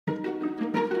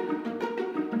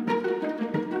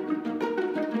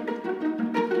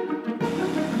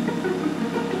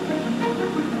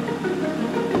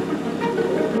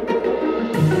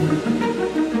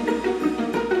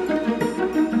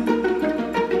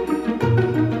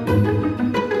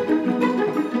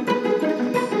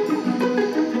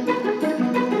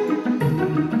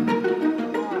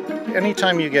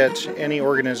anytime you get any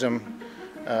organism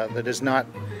that is not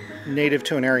native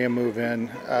to an area move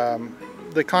in,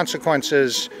 the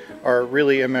consequences are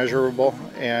really immeasurable,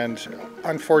 and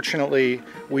unfortunately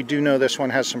we do know this one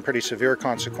has some pretty severe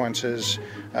consequences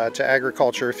to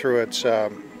agriculture through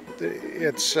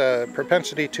its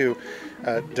propensity to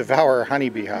devour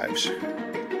honeybee hives.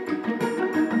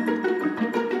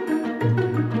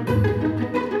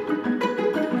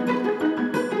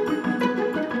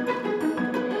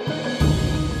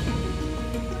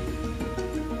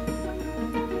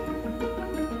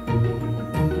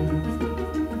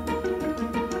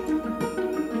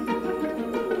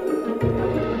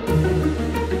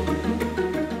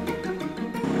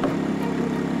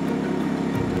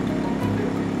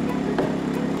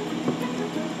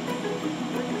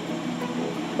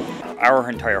 Our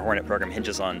entire hornet program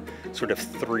hinges on sort of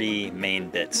three main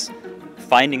bits.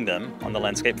 Finding them on the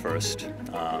landscape first,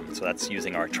 so that's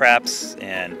using our traps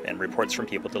and reports from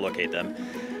people to locate them.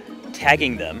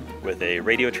 Tagging them with a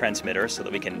radio transmitter so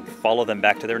that we can follow them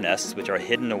back to their nests, which are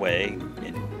hidden away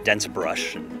in dense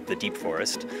brush in the deep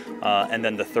forest. And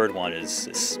then the third one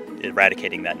is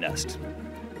eradicating that nest.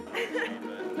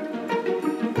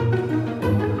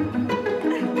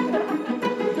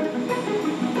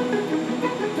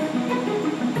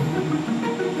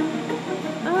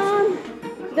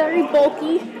 Very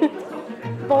bulky,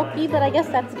 but I guess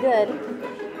that's good.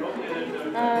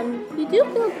 You do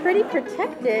feel pretty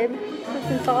protected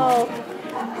since it's all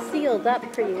sealed up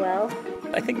pretty well.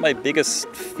 I think my biggest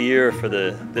fear for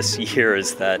this year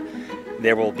is that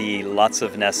there will be lots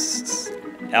of nests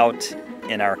out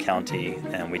in our county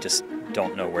and we just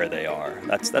don't know where they are.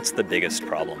 That's the biggest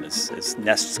problem is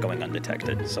nests going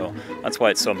undetected. So that's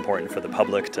why it's so important for the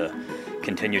public to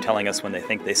continue telling us when they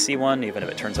think they see one, even if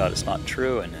it turns out it's not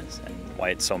true, and why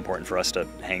it's so important for us to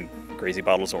hang crazy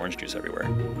bottles of orange juice everywhere.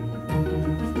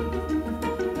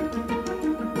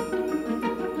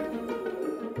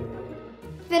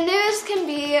 The news can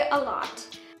be a lot.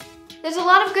 There's a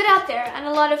lot of good out there and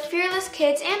a lot of fearless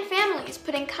kids and families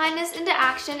putting kindness into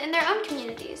action in their own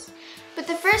communities. But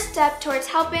the first step towards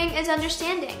helping is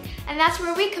understanding, and that's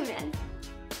where we come in.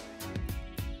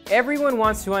 Everyone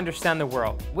wants to understand the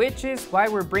world, which is why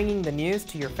we're bringing the news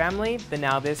to your family the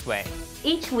NowThis way.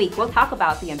 Each week we'll talk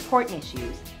about the important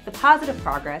issues, the positive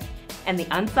progress, and the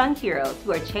unsung heroes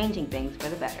who are changing things for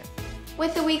the better.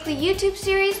 With the weekly YouTube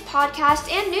series, podcast,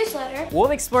 and newsletter,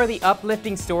 we'll explore the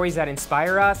uplifting stories that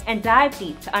inspire us and dive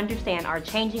deep to understand our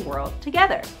changing world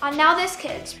together on NowThis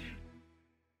Kids.